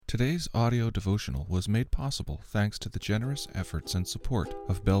Today's audio devotional was made possible thanks to the generous efforts and support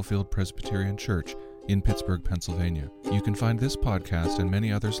of Bellefield Presbyterian Church in Pittsburgh, Pennsylvania. You can find this podcast and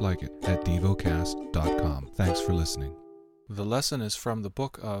many others like it at Devocast.com. Thanks for listening. The lesson is from the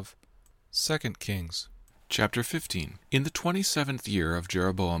book of 2 Kings, chapter 15. In the 27th year of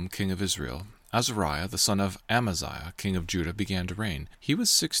Jeroboam, king of Israel, Azariah, the son of Amaziah, king of Judah, began to reign. He was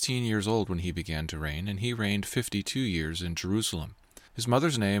 16 years old when he began to reign, and he reigned 52 years in Jerusalem. His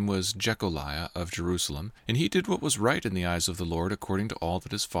mother's name was Jecoliah of Jerusalem, and he did what was right in the eyes of the Lord according to all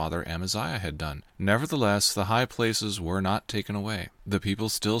that his father Amaziah had done. Nevertheless, the high places were not taken away. The people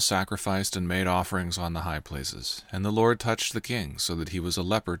still sacrificed and made offerings on the high places. And the Lord touched the king, so that he was a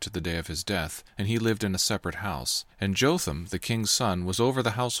leper to the day of his death, and he lived in a separate house. And Jotham, the king's son, was over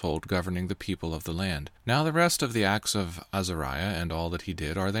the household, governing the people of the land. Now the rest of the acts of Azariah and all that he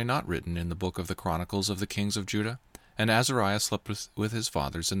did, are they not written in the book of the Chronicles of the kings of Judah? And Azariah slept with his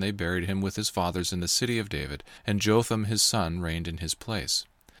fathers, and they buried him with his fathers in the city of David, and Jotham his son reigned in his place.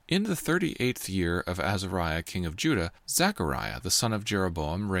 In the 38th year of Azariah king of Judah, Zechariah the son of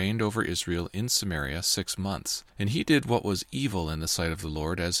Jeroboam reigned over Israel in Samaria 6 months. And he did what was evil in the sight of the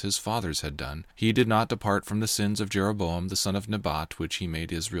Lord, as his fathers had done. He did not depart from the sins of Jeroboam the son of Nebat, which he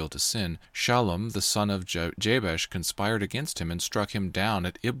made Israel to sin. Shallum the son of Jabesh conspired against him, and struck him down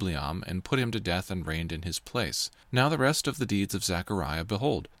at Ibleam, and put him to death, and reigned in his place. Now the rest of the deeds of Zechariah,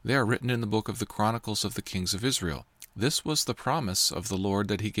 behold, they are written in the book of the Chronicles of the kings of Israel. This was the promise of the Lord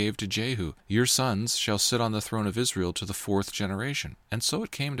that he gave to Jehu. Your sons shall sit on the throne of Israel to the 4th generation. And so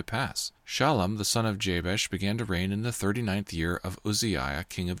it came to pass. Shallum the son of Jabesh began to reign in the 39th year of Uzziah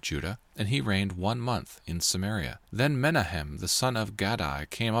king of Judah, and he reigned 1 month in Samaria. Then Menahem the son of Gadai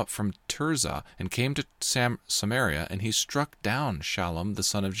came up from Tirzah, and came to Samaria, and he struck down Shallum the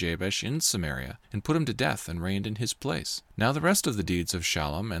son of Jabesh in Samaria, and put him to death, and reigned in his place. Now the rest of the deeds of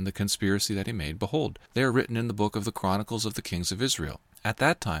Shallum, and the conspiracy that he made, behold, they are written in the book of the Chronicles of the kings of Israel. At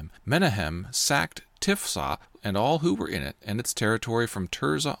that time Menahem sacked Tifsah and all who were in it, and its territory from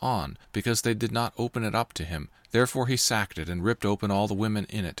Tirzah on, because they did not open it up to him. Therefore he sacked it, and ripped open all the women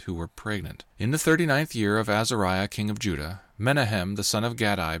in it who were pregnant. In the 39th year of Azariah king of Judah, Menahem the son of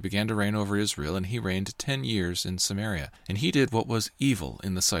Gadai began to reign over Israel, and he reigned 10 years in Samaria. And he did what was evil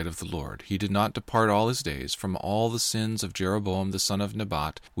in the sight of the Lord. He did not depart all his days from all the sins of Jeroboam the son of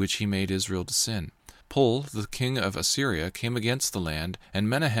Nebat, which he made Israel to sin. Pul, the king of Assyria, came against the land, and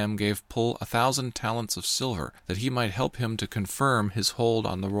Menahem gave Pul 1,000 talents of silver, that he might help him to confirm his hold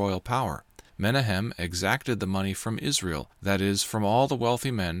on the royal power. Menahem exacted the money from Israel, that is, from all the wealthy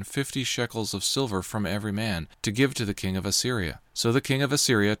men, 50 shekels of silver from every man, to give to the king of Assyria. So the king of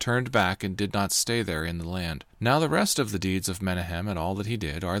Assyria turned back, and did not stay there in the land. Now the rest of the deeds of Menahem and all that he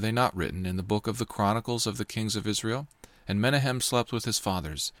did, are they not written in the book of the Chronicles of the kings of Israel? And Menahem slept with his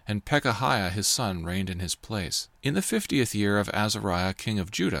fathers, and Pekahiah his son reigned in his place. In the 50th year of Azariah king of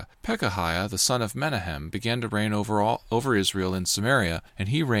Judah, Pekahiah the son of Menahem began to reign over Israel in Samaria, and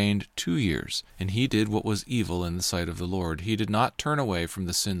he reigned 2 years. And he did what was evil in the sight of the Lord. He did not turn away from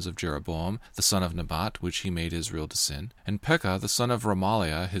the sins of Jeroboam the son of Nebat, which he made Israel to sin. And Pekah the son of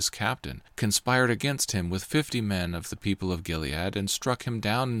Remaliah his captain conspired against him with 50 men of the people of Gilead, and struck him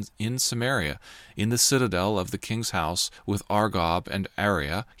down in Samaria, in the citadel of the king's house, with Argob and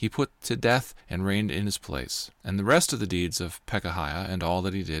Ariah. He put to death, and reigned in his place. And the rest of the deeds of Pekahiah and all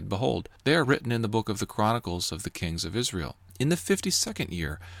that he did, behold, they are written in the book of the Chronicles of the kings of Israel. In the 52nd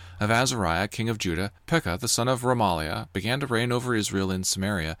year of Azariah king of Judah, Pekah the son of Remaliah began to reign over Israel in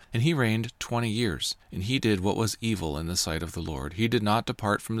Samaria, and he reigned 20 years. And he did what was evil in the sight of the Lord. He did not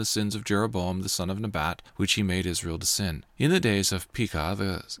depart from the sins of Jeroboam the son of Nebat, which he made Israel to sin. In the days of Pekah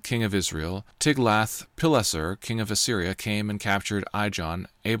the king of Israel, Tiglath-Pileser king of Assyria came and captured Ijon,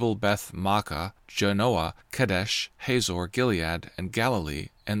 Abel-Beth-Maachah, Janoah, Kadesh, Hazor, Gilead, and Galilee,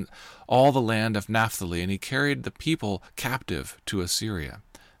 and all the land of Naphtali, and he carried the people captive to Assyria.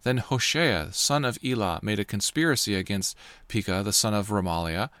 Then Hoshea, son of Elah, made a conspiracy against Pekah, the son of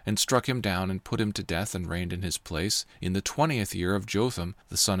Remaliah, and struck him down, and put him to death, and reigned in his place, in the 20th year of Jotham,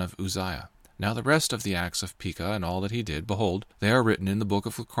 the son of Uzziah. Now the rest of the acts of Pekah and all that he did, behold, they are written in the book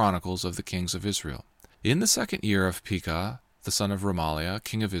of the Chronicles of the kings of Israel. In the 2nd year of Pekah, the son of Remaliah,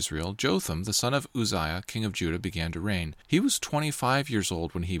 king of Israel, Jotham, the son of Uzziah, king of Judah, began to reign. He was 25 years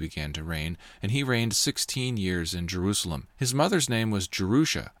old when he began to reign, and he reigned 16 years in Jerusalem. His mother's name was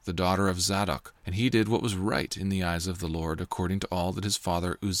Jerusha, the daughter of Zadok, and he did what was right in the eyes of the Lord, according to all that his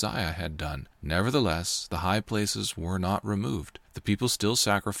father Uzziah had done. Nevertheless, the high places were not removed. The people still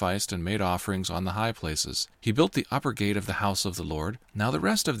sacrificed and made offerings on the high places. He built the upper gate of the house of the Lord. Now the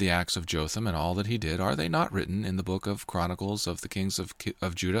rest of the acts of Jotham and all that he did, are they not written in the book of Chronicles of the kings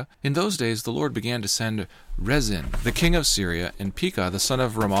of Judah? In those days the Lord began to send Rezin, the king of Syria, and Pekah, the son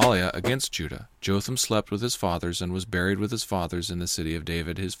of Remaliah, against Judah. Jotham slept with his fathers and was buried with his fathers in the city of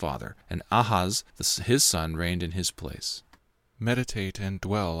David his father, and Ahaz, his son, reigned in his place. Meditate and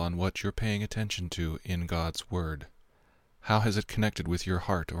dwell on what you're paying attention to in God's Word. How has it connected with your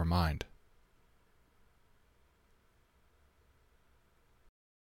heart or mind?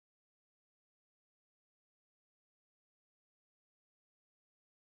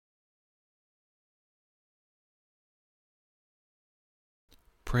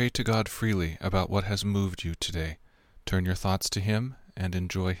 Pray to God freely about what has moved you today. Turn your thoughts to Him and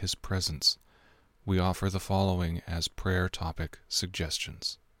enjoy His presence. We offer the following as prayer topic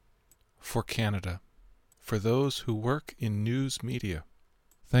suggestions. For Canada. For those who work in news media.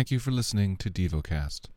 Thank you for listening to Devocast.